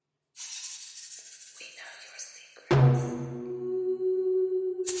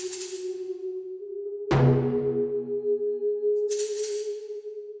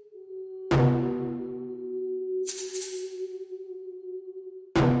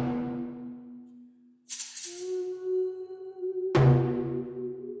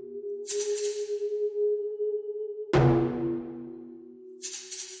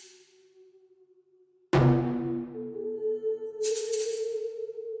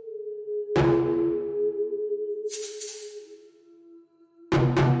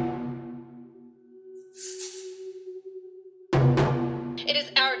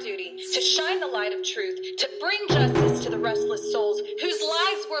our duty to shine the light of truth, to bring justice to the restless souls whose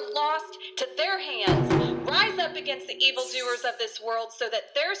lives were lost to their hands. Rise up against the evildoers of this world so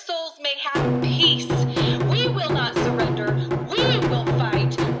that their souls may have peace. We will not surrender. We will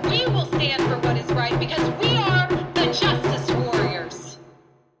fight. We will stand for what is right because we are the Justice Warriors.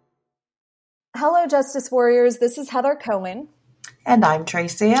 Hello, Justice Warriors. This is Heather Cohen. And I'm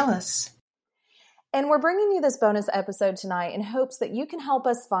Tracey Ellis. And we're bringing you this bonus episode tonight in hopes that you can help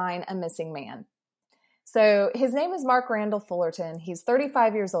us find a missing man. So his name is Marc Fullerton. He's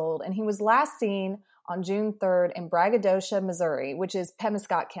 35 years old, and he was last seen on June 3rd in Braggadocia, Missouri, which is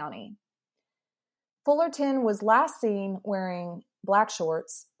Pemiscot County. Fullerton was last seen wearing black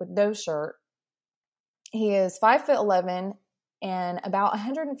shorts with no shirt. He is 5'11" and about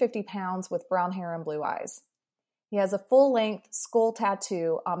 150 pounds with brown hair and blue eyes. He has a full-length skull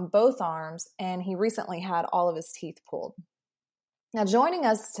tattoo on both arms, and he recently had all of his teeth pulled. Now, joining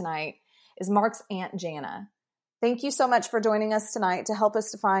us tonight is Marc's Aunt Janna. Thank you so much for joining us tonight to help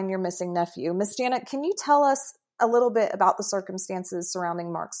us to find your missing nephew. Miss Janna, can you tell us a little bit about the circumstances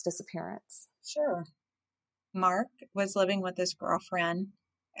surrounding Marc's disappearance? Sure. Marc was living with his girlfriend,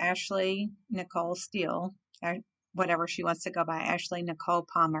 Ashley Nicole Steele, whatever she wants to go by, Ashley Nicole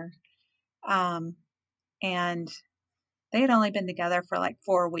Palmer. And they had only been together for like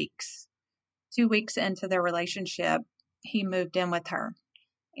 4 weeks. 2 weeks into their relationship, he moved in with her.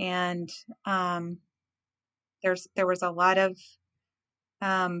 And there was a lot of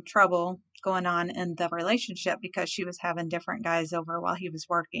trouble going on in the relationship because she was having different guys over while he was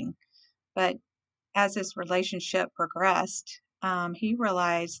working. But as this relationship progressed, he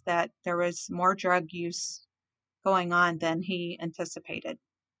realized that there was more drug use going on than he anticipated.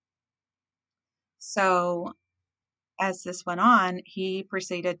 So as this went on, he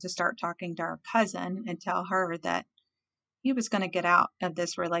proceeded to start talking to our cousin and tell her that he was going to get out of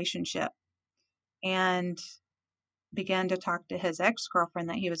this relationship, and began to talk to his ex-girlfriend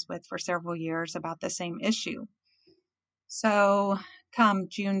that he was with for several years about the same issue. So come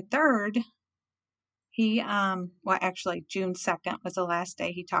June 3rd, June 2nd was the last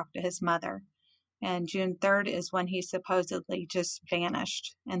day he talked to his mother. And June 3rd is when he supposedly just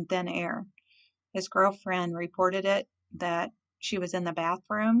vanished in thin air. His girlfriend reported it that she was in the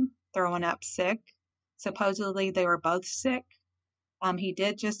bathroom throwing up sick. Supposedly they were both sick. He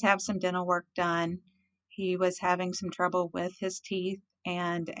did just have some dental work done. He was having some trouble with his teeth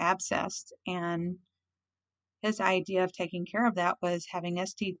and abscessed. And his idea of taking care of that was having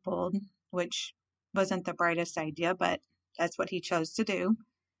his teeth pulled, which wasn't the brightest idea, but that's what he chose to do.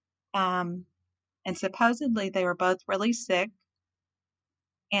 And supposedly they were both really sick.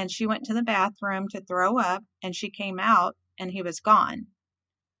 And she went to the bathroom to throw up, and she came out, and he was gone.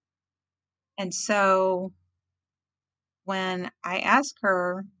 And so when I asked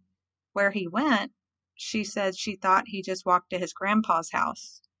her where he went, she said she thought he just walked to his grandpa's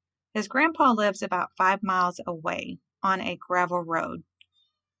house. His grandpa lives about 5 miles away on a gravel road.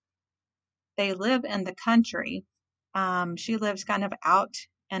 They live in the country. She lives kind of out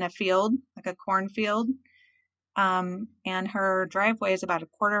in a field, like a cornfield. And her driveway is about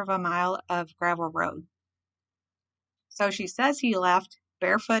 1/4 of a mile of gravel road. So she says he left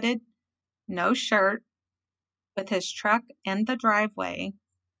barefooted, no shirt, with his truck in the driveway,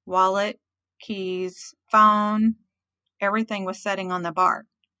 wallet, keys, phone, everything was sitting on the bar.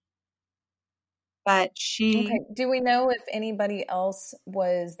 But Okay. Do we know if anybody else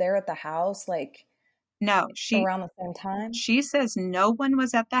was there at the house, no, around the same time? She says no one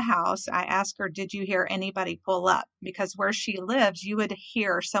was at the house. I asked her, did you hear anybody pull up? Because where she lives, you would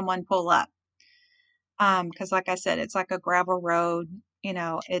hear someone pull up. Because like I said, it's like a gravel road.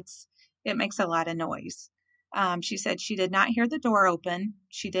 It makes a lot of noise. She said she did not hear the door open.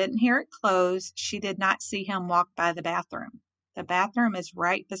 She didn't hear it close. She did not see him walk by the bathroom. The bathroom is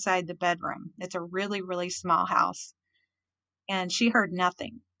right beside the bedroom. It's a really, really small house. And she heard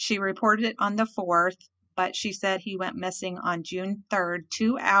nothing. She reported it on the 4th, but she said he went missing on June 3rd,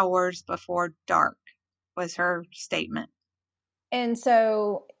 2 hours before dark, was her statement. And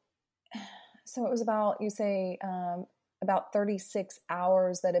so it was about 36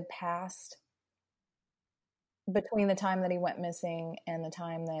 hours that had passed between the time that he went missing and the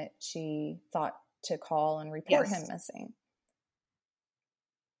time that she thought to call and report him missing.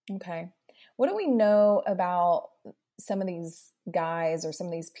 Okay. What do we know about some of these guys or some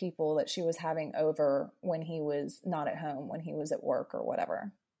of these people that she was having over when he was not at home, when he was at work or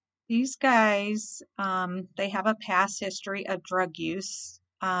whatever? These guys, they have a past history of drug use.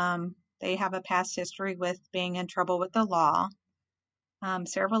 They have a past history with being in trouble with the law.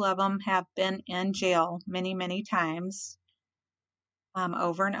 Several of them have been in jail many, many times.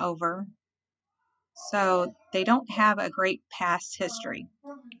 over and over. So they don't have a great past history.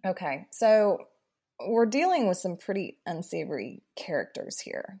 Okay, so we're dealing with some pretty unsavory characters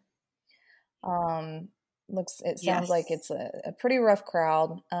here. It sounds like Yes. it's a pretty rough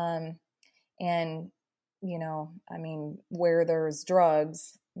crowd. And, I mean, where there's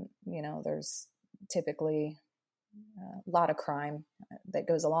drugs, there's typically a lot of crime that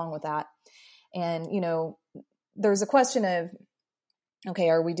goes along with that. And, there's a question of, okay,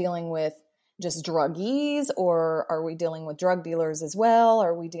 are we dealing with just druggies, or are we dealing with drug dealers as well?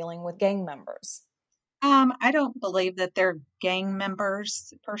 Are we dealing with gang members? I don't believe that they're gang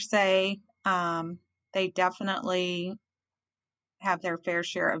members per se. They definitely have their fair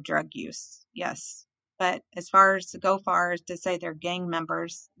share of drug use. Yes. But as far as to say they're gang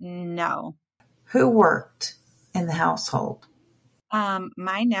members, no. Who worked in the household?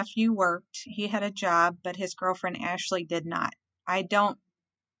 My nephew worked. He had a job, but his girlfriend Ashley did not. I don't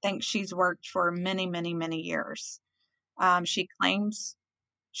think she's worked for many, many, many years. She claims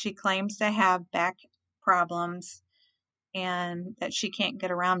to have back problems and that she can't get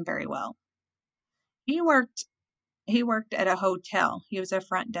around very well. He worked at a hotel. He was a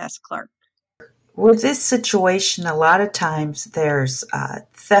front desk clerk. With this situation, a lot of times there's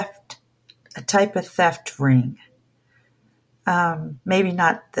theft, a type of theft ring. Maybe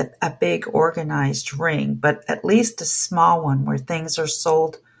not a big organized ring, but at least a small one where things are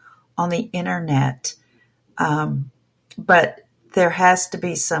sold on the internet. But there has to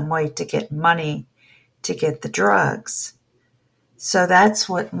be some way to get money to get the drugs. So that's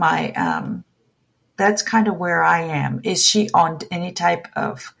what that's kind of where I am. Is she on any type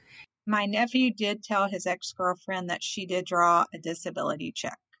of... My nephew did tell his ex-girlfriend that she did draw a disability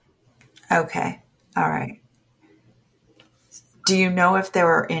check. Okay. All right. Do you know if there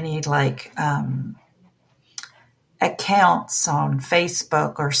are any accounts on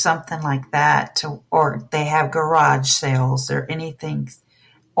Facebook or something like that, or they have garage sales or anything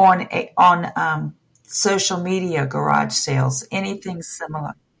on social media garage sales, anything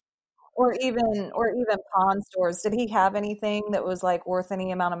similar? Or even pawn stores. Did he have anything that was like worth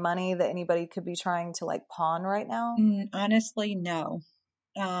any amount of money that anybody could be trying to like pawn right now? Honestly, no.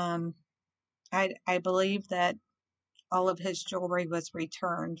 I believe that all of his jewelry was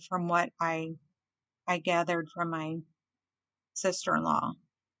returned from what I gathered from my sister-in-law.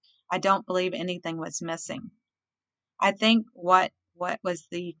 I don't believe anything was missing. I think what was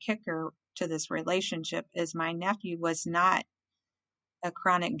the kicker to this relationship is my nephew was not a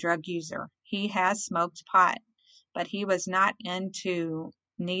chronic drug user. He has smoked pot, but he was not into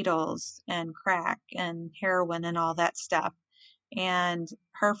needles and crack and heroin and all that stuff. And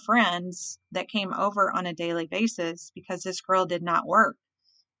her friends that came over on a daily basis, because this girl did not work,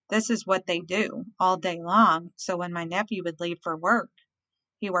 this is what they do all day long. So when my nephew would leave for work,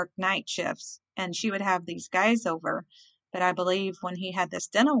 he worked night shifts and she would have these guys over. But I believe when he had this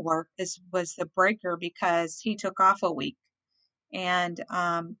dental work, this was the breaker because he took off a week and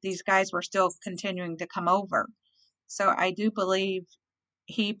these guys were still continuing to come over. So I do believe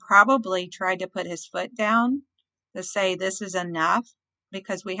he probably tried to put his foot down to say this is enough,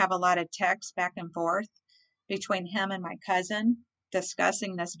 because we have a lot of texts back and forth between him and my cousin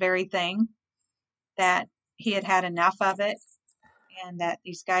discussing this very thing, that he had had enough of it and that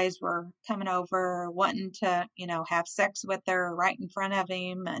these guys were coming over wanting to, have sex with her right in front of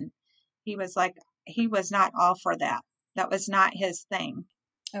him. And he was like, he was not all for that. That was not his thing.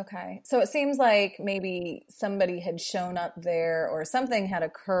 Okay. So it seems like maybe somebody had shown up there or something had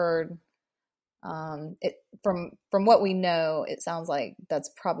occurred. From what we know, it sounds like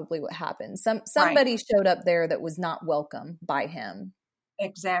that's probably what happened. Somebody showed up there that was not welcome by him.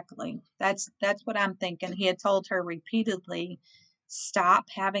 Exactly. That's what I'm thinking. He had told her repeatedly, stop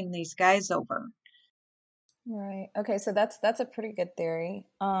having these guys over. Right. Okay. So that's a pretty good theory.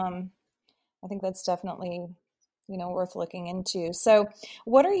 I think that's definitely, worth looking into. So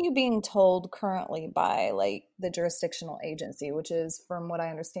what are you being told currently by like the jurisdictional agency, which is, from what I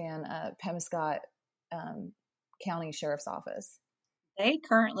understand, Pemiscot County Sheriff's Office? They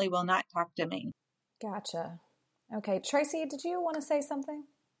currently will not talk to me. Gotcha. Okay. Tracey, did you want to say something?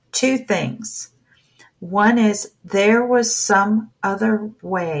 Two things. One is there was some other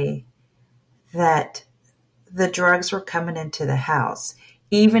way that the drugs were coming into the house.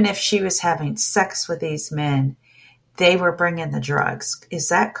 Even if she was having sex with these men, they were bringing the drugs. Is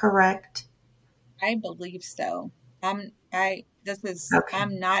that correct? I believe so. I'm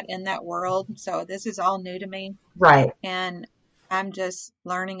not in that world, so this is all new to me. Right. And I'm just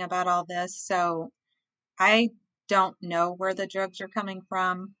learning about all this. So I don't know where the drugs are coming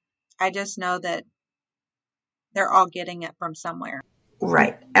from. I just know that they're all getting it from somewhere.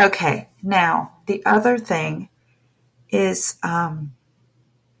 Right. Okay. Now, the other thing is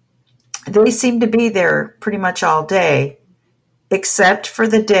they seem to be there pretty much all day, except for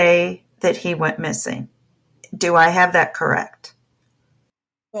the day that he went missing. Do I have that correct?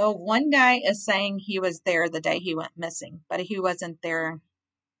 Well, one guy is saying he was there the day he went missing, but he wasn't there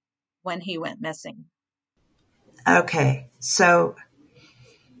when he went missing. Okay. So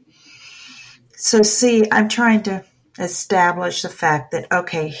see, I'm trying to establish the fact that,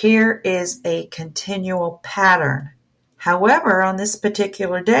 okay, here is a continual pattern. However, on this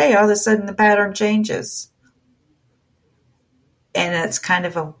particular day, all of a sudden the pattern changes. And it's kind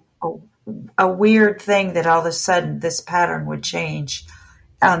of a weird thing that all of a sudden this pattern would change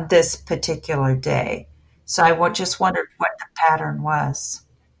on this particular day. So I just wondered what the pattern was.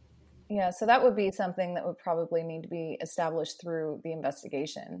 Yeah, so that would be something that would probably need to be established through the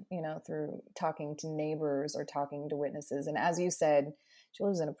investigation, through talking to neighbors or talking to witnesses. And as you said, she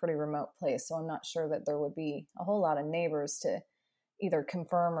lives in a pretty remote place, so I'm not sure that there would be a whole lot of neighbors to either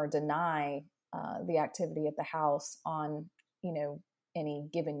confirm or deny the activity at the house on, any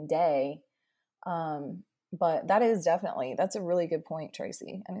given day. But that's a really good point,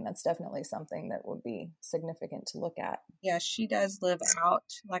 Tracey. I mean, that's definitely something that would be significant to look at. Yeah, she does live out,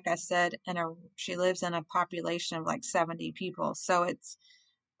 like I said, she lives in a population of like 70 people. So it's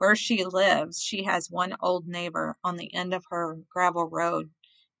where she lives. She has one old neighbor on the end of her gravel road.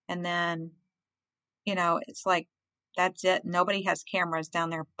 And then, it's like, that's it. Nobody has cameras down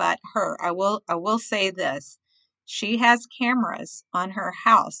there but her. I will say this. She has cameras on her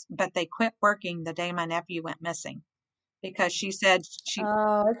house, but they quit working the day my nephew went missing because she said isn't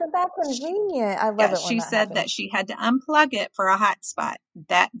that convenient? I love yeah, it when she that said happens. that she had to unplug it for a hotspot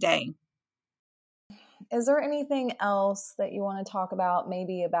that day. Is there anything else that you want to talk about?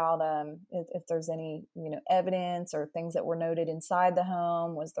 Maybe about if there's any evidence or things that were noted inside the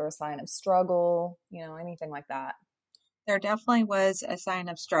home? Was there a sign of struggle? Anything like that? There definitely was a sign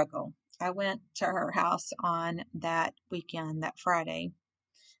of struggle. I went to her house on that weekend, that Friday,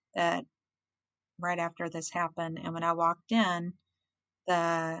 that right after this happened, and when I walked in,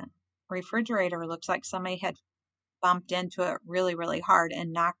 the refrigerator looks like somebody had bumped into it really, really hard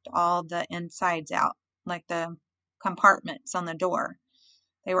and knocked all the insides out, like the compartments on the door.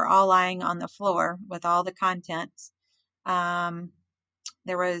 They were all lying on the floor with all the contents. There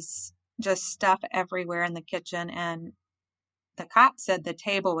was just stuff everywhere in the kitchen, and the cop said the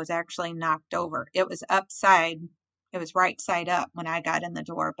table was actually knocked over. It was right side up when I got in the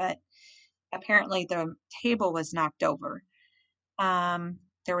door, but apparently the table was knocked over.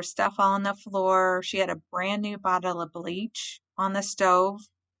 There was stuff all on the floor. She had a brand new bottle of bleach on the stove,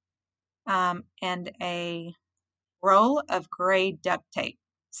 and a roll of gray duct tape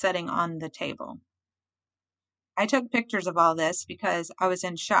sitting on the table. I took pictures of all this because I was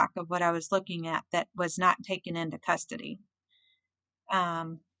in shock of what I was looking at that was not taken into custody.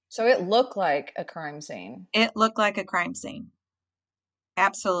 So it looked like a crime scene. It looked like a crime scene.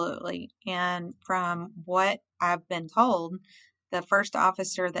 Absolutely. And from what I've been told, the first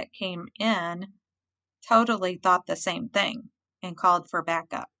officer that came in totally thought the same thing and called for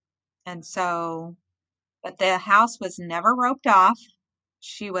backup. And so, but the house was never roped off.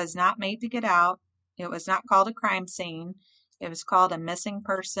 She was not made to get out. It was not called a crime scene. It was called a missing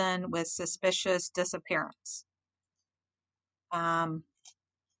person with suspicious disappearance.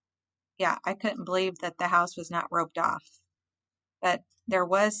 Yeah, I couldn't believe that the house was not roped off. But there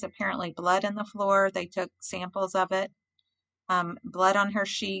was apparently blood in the floor. They took samples of it. Blood on her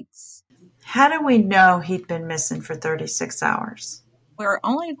sheets. How do we know he'd been missing for 36 hours? We're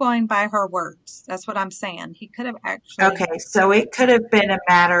only going by her words. That's what I'm saying. He could have actually. Okay, so it could have been a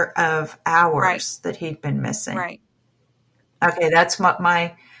matter of hours that he'd been missing. Right. Okay, that's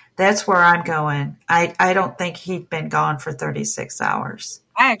where I'm going. I don't think he'd been gone for 36 hours.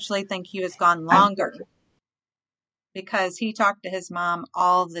 I actually think he was gone longer because he talked to his mom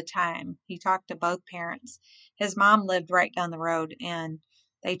all the time. He talked to both parents. His mom lived right down the road, and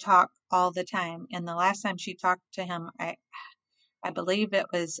they talk all the time. And the last time she talked to him, I believe it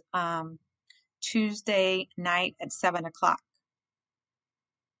was Tuesday night at 7:00.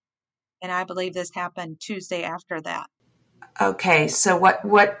 And I believe this happened Tuesday after that. Okay, so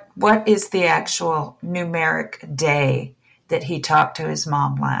what is the actual numeric day that he talked to his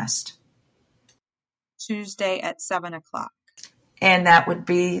mom last? Tuesday at 7:00. And that would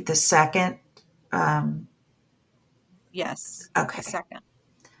be the second? Yes. Okay. The second.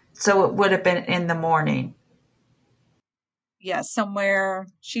 So it would have been in the morning. Yes, somewhere.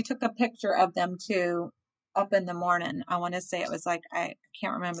 She took a picture of them too up in the morning. I want to say it was like, I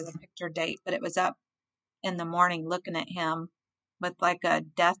can't remember the picture date, but it was up in the morning looking at him with like a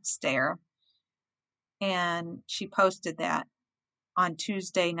death stare. And she posted that on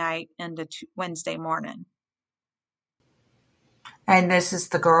Tuesday night into Wednesday morning. And this is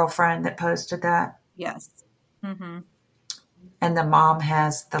the girlfriend that posted that? Yes. Mm-hmm. And the mom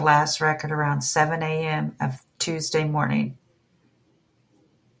has the last record around 7 a.m. of Tuesday morning.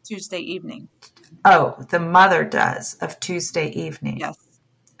 Tuesday evening. Oh, the mother does, of Tuesday evening. Yes.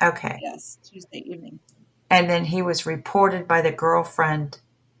 Okay. Yes, Tuesday evening. And then he was reported by the girlfriend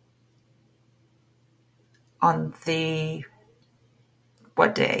on the,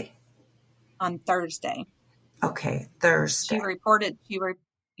 what day? On Thursday. Okay, Thursday.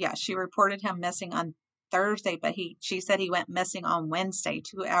 She reported him missing on Thursday, but she said he went missing on Wednesday,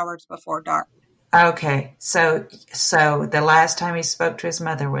 2 hours before dark. Okay, so the last time he spoke to his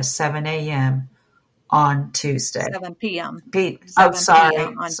mother was 7 a.m. on Tuesday. 7 p.m.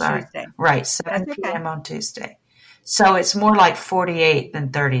 Sorry. Tuesday. Right, 7 p.m. on Tuesday. So it's more like 48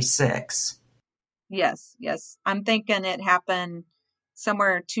 than 36. Yes. I'm thinking it happened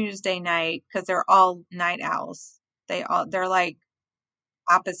somewhere Tuesday night because they're all night owls. They're like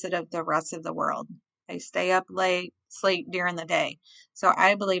opposite of the rest of the world. They stay up late, sleep during the day. So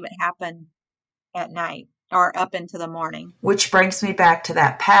I believe it happened at night or up into the morning. Which brings me back to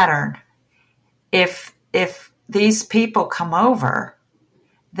that pattern. If these people come over,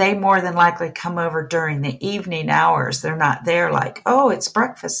 they more than likely come over during the evening hours. They're not there like, oh, it's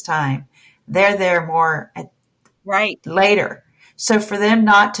breakfast time. They're there more later. So for them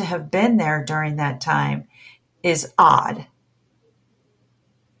not to have been there during that time is odd.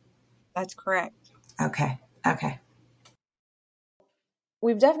 That's correct. Okay.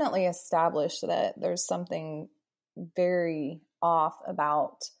 We've definitely established that there's something very off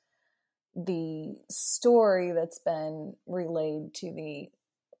about the story that's been relayed to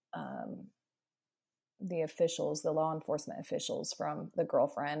the officials, the law enforcement officials from the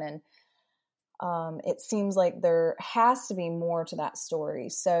girlfriend. And it seems like there has to be more to that story.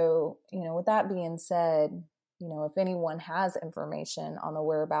 So, with that being said, if anyone has information on the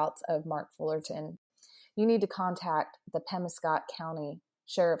whereabouts of Marc Fullerton, you need to contact the Pemiscot County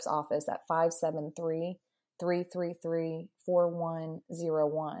Sheriff's Office at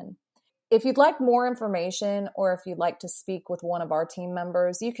 573-333-4101. If you'd like more information or if you'd like to speak with one of our team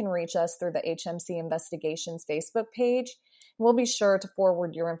members, you can reach us through the HMC Investigations Facebook page. We'll be sure to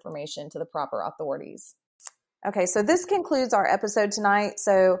forward your information to the proper authorities. Okay, so this concludes our episode tonight.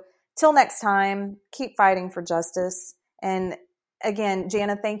 So till next time, keep fighting for justice. And again,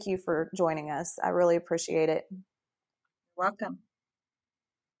 Janna, thank you for joining us. I really appreciate it. Welcome.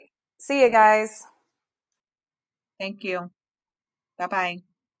 See you guys. Thank you. Bye-bye.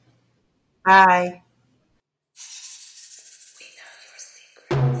 Bye.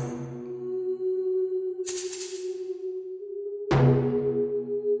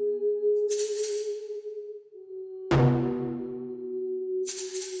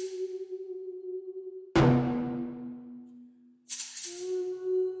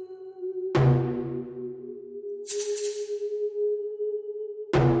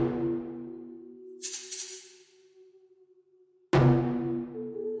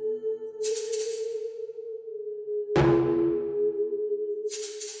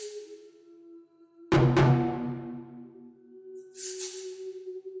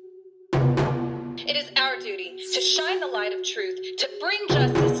 It is our duty to shine the light of truth, to bring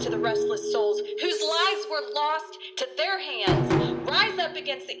justice to the restless souls whose lives were lost to their hands. Rise up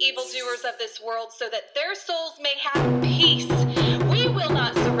against the evildoers of this world so that their souls may have peace